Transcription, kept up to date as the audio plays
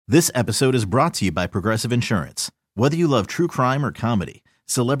This episode is brought to you by Progressive Insurance. Whether you love true crime or comedy,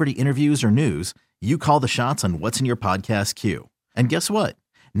 celebrity interviews or news, you call the shots on what's in your podcast queue. And guess what?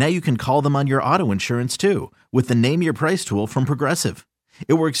 Now you can call them on your auto insurance too with the Name Your Price tool from Progressive.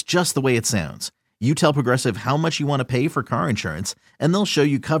 It works just the way it sounds. You tell Progressive how much you want to pay for car insurance, and they'll show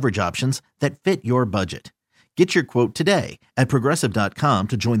you coverage options that fit your budget. Get your quote today at Progressive.com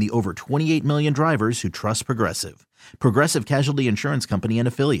to join the over 28 million drivers who trust Progressive. Progressive Casualty Insurance Company and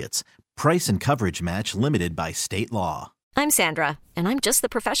Affiliates. Price and coverage match limited by state law. I'm Sandra, and I'm just the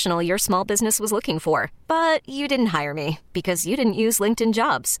professional your small business was looking for. But you didn't hire me because you didn't use LinkedIn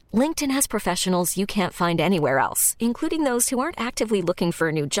Jobs. LinkedIn has professionals you can't find anywhere else, including those who aren't actively looking for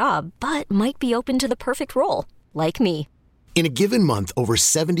a new job, but might be open to the perfect role, like me. In a given month, over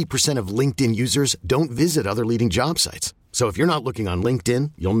 70% of LinkedIn users don't visit other leading job sites. So if you're not looking on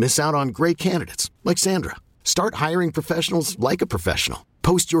LinkedIn, you'll miss out on great candidates like Sandra. Start hiring professionals like a professional.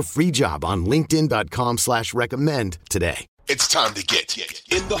 Post your free job on linkedin.com/recommend today. It's time to get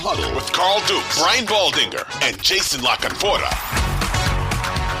in the huddle with Carl Dukes, Brian Baldinger, and Jason LaCanfora.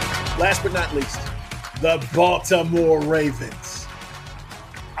 Last but not least, the Baltimore Ravens.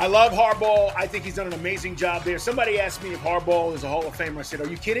 I love Harbaugh. I think he's done an amazing job there. Somebody asked me if Harbaugh is a Hall of Famer. I said, are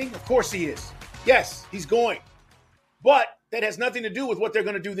you kidding? Of course he is. Yes, he's going. But that has nothing to do with what they're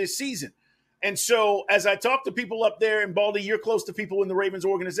going to do this season. And so as I talk to people up there, and Baldy, you're close to people in the Ravens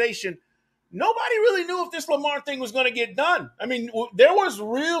organization, nobody really knew if this Lamar thing was going to get done. I mean, there was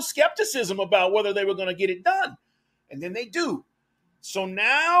real skepticism about whether they were going to get it done. And then they do. So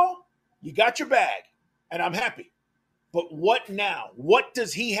now you got your bag, and I'm happy. But what now? What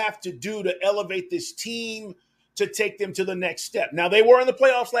does he have to do to elevate this team to take them to the next step? Now, they were in the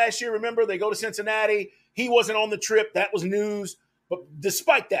playoffs last year. Remember, they go to Cincinnati. He wasn't on the trip. That was news. But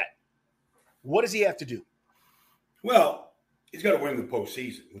despite that, what does he have to do? Well, he's got to win the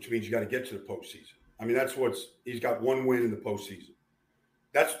postseason, which means you got to get to the postseason. I mean, he's got one win in the postseason.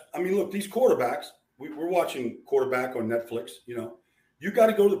 Look, these quarterbacks, we're watching quarterback on Netflix, you got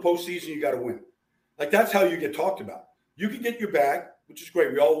to go to the postseason, you got to win. Like, that's how you get talked about. You can get your bag, which is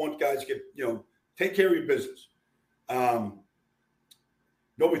great. We all want guys to get, take care of your business.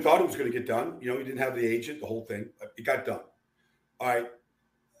 Nobody thought it was going to get done. He didn't have the agent, the whole thing. It got done. All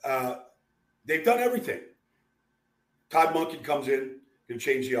right. They've done everything. Todd Monken comes in, can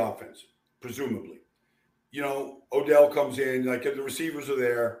change the offense, presumably. Odell comes in, like the receivers are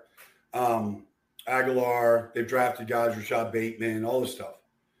there. Aguilar, they've drafted guys, Rashad Bateman, all this stuff.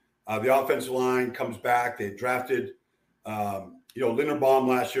 The offensive line comes back. They drafted, Linderbaum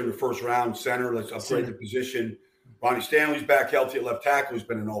last year in the first round, center. Let's upgrade the position. Ronnie Stanley's back healthy at left tackle. He's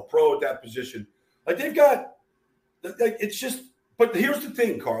been an all-pro at that position. Like, they've got – it's just – but here's the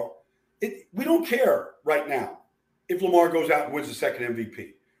thing, Carl. We don't care right now if Lamar goes out and wins the second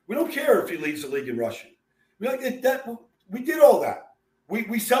MVP. We don't care if he leads the league in rushing. We did all that.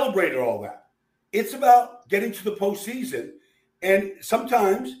 We celebrated all that. It's about getting to the postseason. And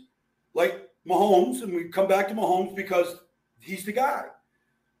sometimes, like Mahomes, and we come back to Mahomes because he's the guy.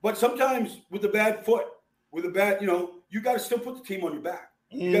 But sometimes with a bad foot, with a bad, you got to still put the team on your back.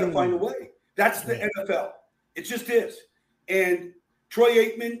 You got to find a way. That's the NFL. It just is. And Troy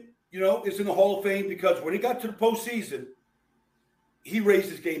Aikman, is in the Hall of Fame because when he got to the postseason, he raised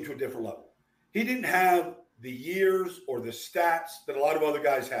his game to a different level. He didn't have the years or the stats that a lot of other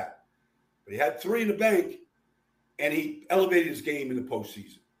guys had. But he had 3 in the bank, and he elevated his game in the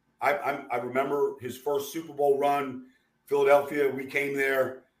postseason. I remember his first Super Bowl run, Philadelphia. We came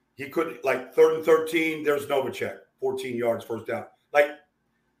there. He couldn't, 3rd and 13, there's Novacek, 14 yards, first down. Like,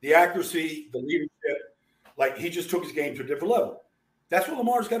 the accuracy, the leadership, he just took his game to a different level. That's what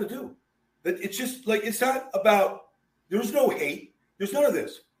Lamar's got to do. It's just, it's not about – there's no hate. There's none of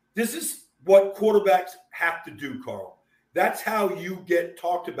this. This is what quarterbacks have to do, Carl. That's how you get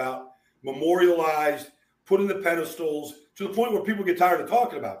talked about, memorialized, put in the pedestals, to the point where people get tired of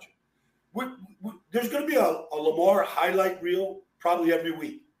talking about you. There's going to be a Lamar highlight reel probably every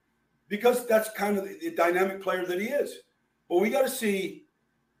week because that's kind of the dynamic player that he is. But we got to see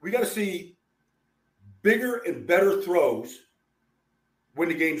bigger and better throws when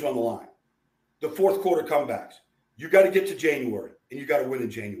the game's on the line. The fourth quarter comebacks. You got to get to January, and you got to win in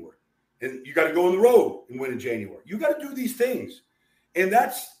January. And you got to go on the road and win in January. You got to do these things. And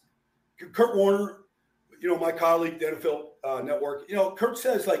that's Kurt Warner, my colleague, the NFL Network. Kurt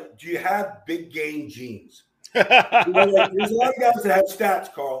says, do you have big game genes? There's a lot of guys that have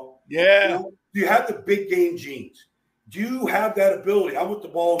stats, Carl. Yeah. Do you have the big game genes? Do you have that ability? I want the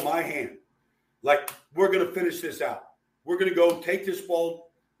ball in my hand. We're going to finish this out. We're going to go take this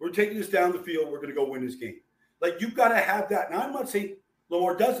ball. We're taking this down the field. We're going to go win this game. You've got to have that. Now, I'm not saying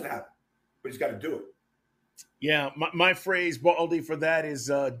Lamar doesn't have it, but he's got to do it. Yeah, my phrase, Baldy, for that is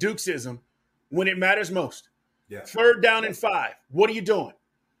Dukesism when it matters most. Yeah. 3rd down and 5. What are you doing?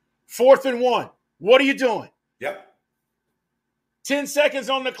 4th and 1. What are you doing? Yep. 10 seconds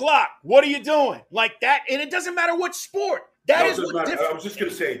on the clock. What are you doing? Like that. And it doesn't matter what sport. That is what I was just going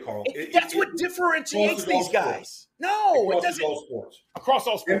to say, Carl. That's what differentiates these guys. No, it doesn't. Across all sports. Across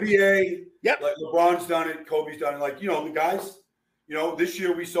all sports. NBA, yep. Like LeBron's done it, Kobe's done it. Like, the guys, this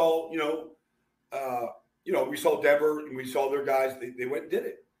year we saw, we saw Denver and we saw their guys. They went and did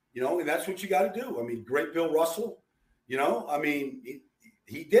it, and that's what you got to do. I mean, great Bill Russell, he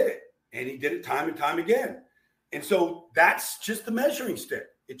did it, and he did it time and time again. And so that's just the measuring stick.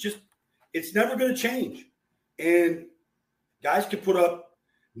 It's never going to change. And guys can put up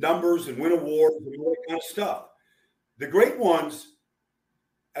numbers and win awards and all that kind of stuff. The great ones,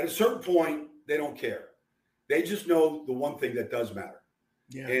 at a certain point, they don't care. They just know the one thing that does matter.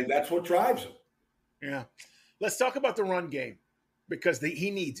 Yeah. And that's what drives them. Yeah. Let's talk about the run game because he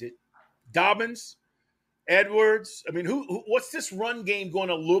needs it. Dobbins, Edwards. I mean, what's this run game going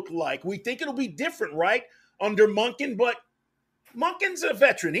to look like? We think it'll be different, right, under Monken, but Monken's a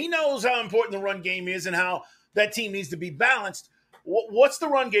veteran. He knows how important the run game is and how that team needs to be balanced. What's the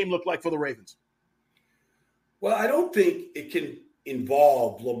run game look like for the Ravens? Well, I don't think it can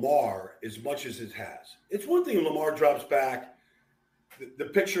involve Lamar as much as it has. It's one thing if Lamar drops back, the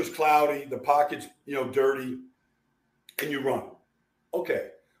picture's cloudy, the pocket's, dirty, and you run. Okay.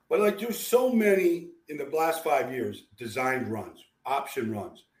 But there's so many in the last 5 years designed runs, option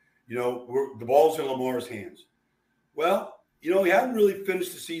runs. The ball's in Lamar's hands. Well, he hadn't really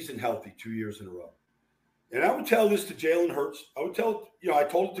finished the season healthy 2 years in a row. And I would tell this to Jalen Hurts. I would tell, I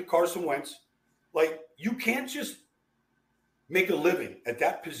told it to Carson Wentz. You can't just make a living at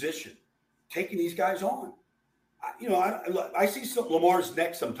that position, taking these guys on. I see Lamar's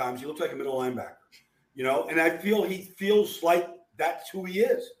neck sometimes. He looks like a middle linebacker, and I feel he feels like that's who he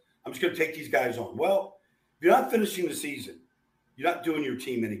is. I'm just going to take these guys on. Well, if you're not finishing the season, you're not doing your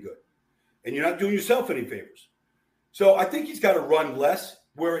team any good, and you're not doing yourself any favors. So I think he's got to run less,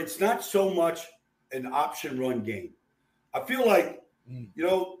 where it's not so much an option run game. I feel like,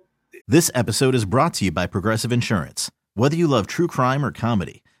 This episode is brought to you by Progressive Insurance. Whether you love true crime or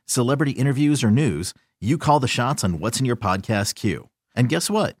comedy, celebrity interviews or news, you call the shots on what's in your podcast queue. And guess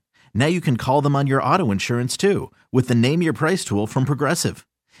what? Now you can call them on your auto insurance too with the Name Your Price tool from Progressive.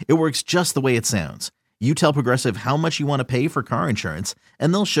 It works just the way it sounds. You tell Progressive how much you want to pay for car insurance,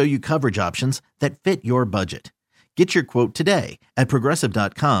 and they'll show you coverage options that fit your budget. Get your quote today at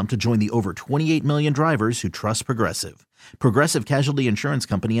Progressive.com to join the over 28 million drivers who trust Progressive. Progressive Casualty Insurance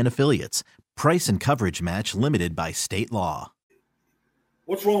Company and Affiliates. Price and coverage match limited by state law.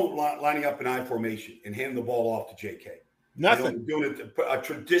 What's wrong with lining up an I formation and handing the ball off to JK? Nothing. Doing it a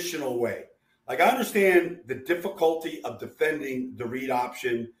traditional way. I understand the difficulty of defending the read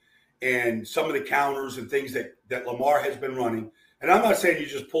option and some of the counters and things that Lamar has been running. And I'm not saying you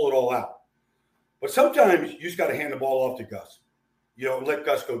just pull it all out. But sometimes you just got to hand the ball off to Gus, let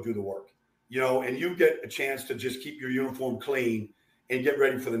Gus go do the work, and you get a chance to just keep your uniform clean and get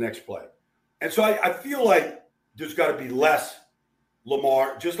ready for the next play. And so I feel like there's got to be less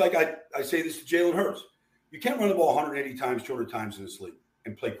Lamar, just like I say this to Jalen Hurts. You can't run the ball 180 times, 200 times in this league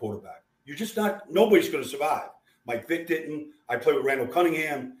and play quarterback. You're just not – nobody's going to survive. Mike Vick didn't. I played with Randall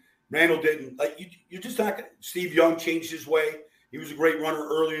Cunningham. Randall didn't. You're just not going to – Steve Young changed his way. He was a great runner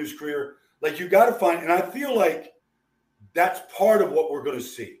early in his career. You got to find – and I feel like that's part of what we're going to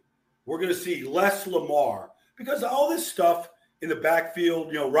see. We're going to see less Lamar because all this stuff in the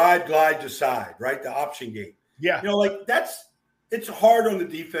backfield, ride, glide, decide, right? The option game. Yeah. It's hard on the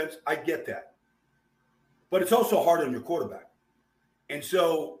defense. I get that. But it's also hard on your quarterback. And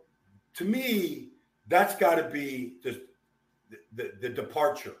so, to me, that's got to be the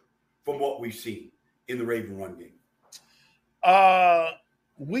departure from what we've seen in the Raven run game.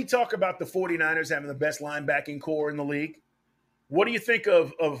 We talk about the 49ers having the best linebacking core in the league. What do you think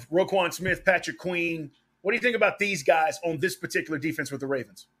of Roquan Smith, Patrick Queen? What do you think about these guys on this particular defense with the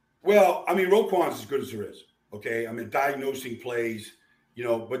Ravens? Well, Roquan's as good as there is, okay? Diagnosing plays,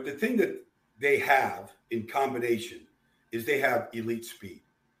 but the thing that they have in combination is they have elite speed.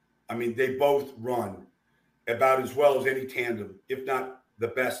 They both run about as well as any tandem, if not the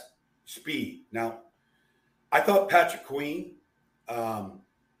best speed. Now, I thought Patrick Queen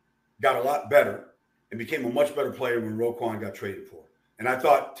got a lot better and became a much better player when Roquan got traded for. And I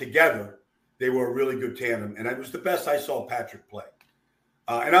thought together they were a really good tandem. And it was the best I saw Patrick play.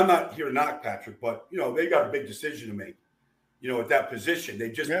 And I'm not here to knock Patrick, but, they got a big decision to make, at that position. They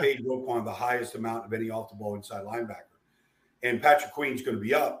just paid Roquan the highest amount of any off-the-ball inside linebacker. and Patrick Queen's going to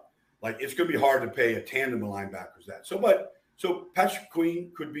be up, like it's going to be hard to pay a tandem of linebackers that. So Patrick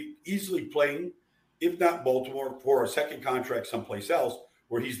Queen could be easily playing, if not Baltimore, for a second contract someplace else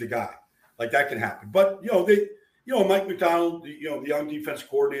where he's the guy. Like that can happen. But Mike McDonald, the young defense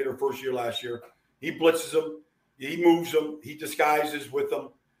coordinator, first year last year, he blitzes them, he moves them, he disguises with them.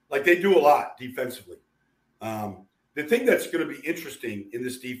 Like they do a lot defensively. The thing that's going to be interesting in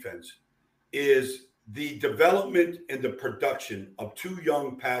this defense is the development and the production of two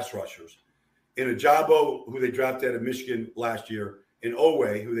young pass rushers in Ajabo, who they drafted out of Michigan last year, and Owe,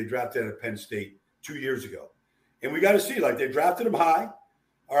 who they drafted out of Penn State 2 years ago. And we got to see, like they drafted him high,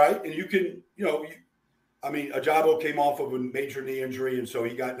 all right? And you can, Ajabo came off of a major knee injury, and so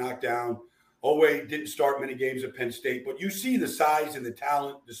he got knocked down. Owe didn't start many games at Penn State, but you see the size and the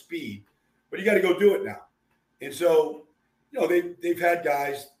talent, the speed, but you got to go do it now. And so, they've had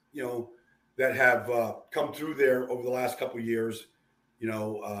guys, that have come through there over the last couple of years,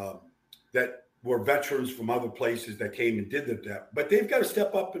 that were veterans from other places that came and did that. But they've got to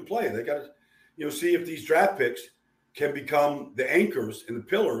step up and play. They got to, see if these draft picks can become the anchors and the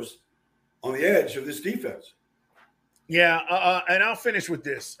pillars on the edge of this defense. Yeah, and I'll finish with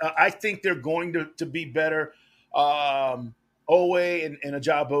this. I think they're going to be better. Owe and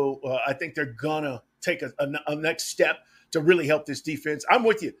Ajabo, I think they're going to take a next step to really help this defense. I'm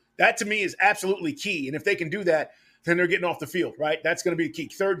with you. That, to me, is absolutely key. And if they can do that, then they're getting off the field, right? That's going to be the key.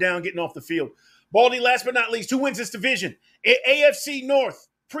 Third down, getting off the field. Baldy, last but not least, who wins this division? AFC North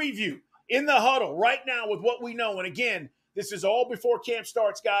preview in the huddle right now with what we know. And, again, this is all before camp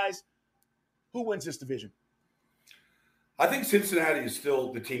starts, guys. Who wins this division? I think Cincinnati is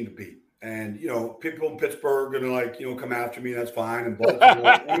still the team to beat. And, people in Pittsburgh are going to, come after me. That's fine. And Baltimore,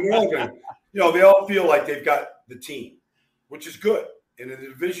 they're all going to, they all feel like they've got the team, which is good. And the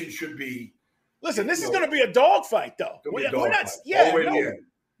division should be. Listen, this is going to be a dogfight, though. We're not. All the way to the end.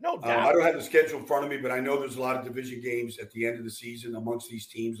 No doubt. I don't have the schedule in front of me, but I know there's a lot of division games at the end of the season amongst these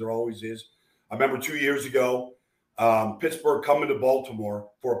teams. There always is. I remember 2 years ago, Pittsburgh coming to Baltimore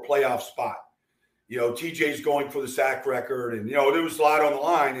for a playoff spot. TJ's going for the sack record, and there was a lot on the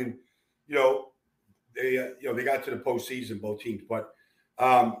line, and they got to the postseason, both teams. But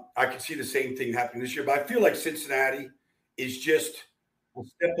I can see the same thing happening this year. But I feel like Cincinnati is just a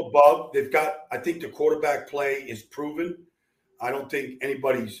step above. I think the quarterback play is proven. I don't think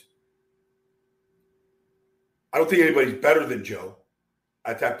anybody's better than Joe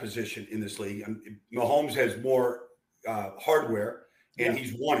at that position in this league. Mahomes has more hardware, and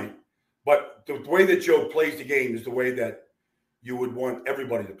he's won it. But the way that Joe plays the game is the way that you would want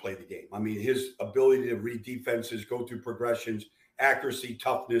everybody to play the game. I mean, his ability to read defenses, go through progressions, accuracy,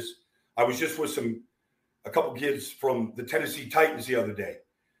 toughness. I was just with a couple kids from the Tennessee Titans the other day,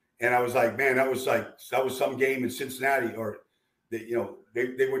 and I was like, man, that was some game in Cincinnati, or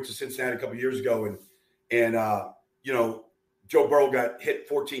they went to Cincinnati a couple years ago, and Joe Burrow got hit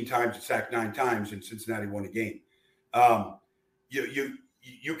 14 times and sacked 9 times, and Cincinnati won the game.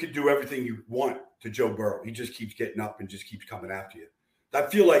 You could do everything you want to Joe Burrow. He just keeps getting up and just keeps coming after you. I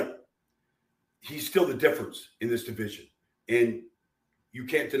feel like he's still the difference in this division. And you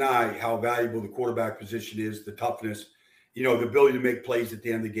can't deny how valuable the quarterback position is, the toughness, the ability to make plays at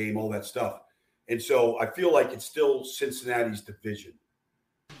the end of the game, all that stuff. And so I feel like it's still Cincinnati's division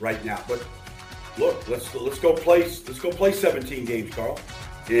right now. But look, let's go play 17 games, Carl.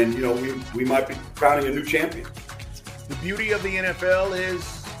 And we might be crowning a new champion. The beauty of the NFL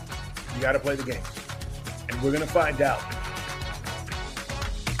is you got to play the games. And we're going to find out.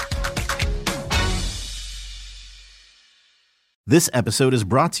 This episode is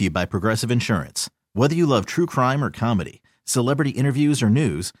brought to you by Progressive Insurance. Whether you love true crime or comedy, celebrity interviews or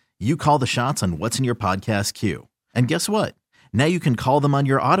news, you call the shots on what's in your podcast queue. And guess what? Now you can call them on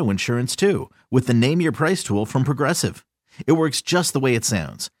your auto insurance too with the Name Your Price tool from Progressive. It works just the way it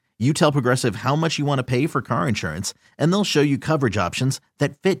sounds. You tell Progressive how much you want to pay for car insurance, and they'll show you coverage options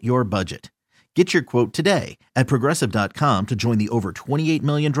that fit your budget. Get your quote today at Progressive.com to join the over 28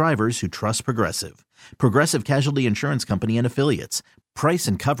 million drivers who trust Progressive. Progressive Casualty Insurance Company and Affiliates. Price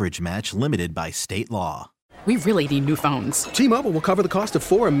and coverage match limited by state law. We really need new phones. T-Mobile will cover the cost of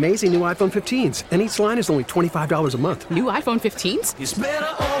 4 amazing new iPhone 15s, and each line is only $25 a month. New iPhone 15s? It's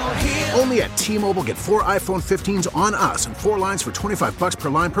better over here. Only at T-Mobile, get 4 iPhone 15s on us and 4 lines for $25 per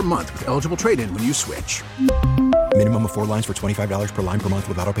line per month with eligible trade-in when you switch. Minimum of 4 lines for $25 per line per month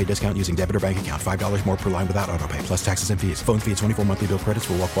with autopay discount using debit or bank account. $5 more per line without autopay, plus taxes and fees. Phone fee at 24 monthly bill credits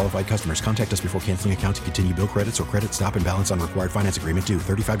for well-qualified customers. Contact us before canceling account to continue bill credits or credit stop and balance on required finance agreement due.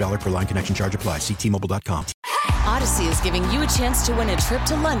 $35 per line connection charge applies. See T-Mobile.com. Odyssey is giving you a chance to win a trip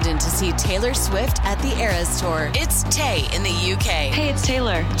to London to see Taylor Swift at the Eras Tour. It's Tay in the UK. Hey, it's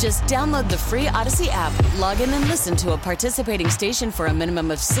Taylor. Just download the free Odyssey app, log in and listen to a participating station for a minimum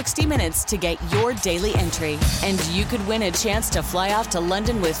of 60 minutes to get your daily entry. And you could win a chance to fly off to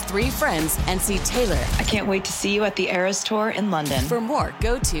London with 3 friends and see Taylor. I can't wait to see you at the Eras Tour in London. For more,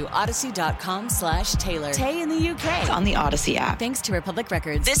 go to odyssey.com/Taylor. Tay in the UK. It's on the Odyssey app. Thanks to Republic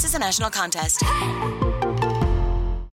Records. This is a national contest.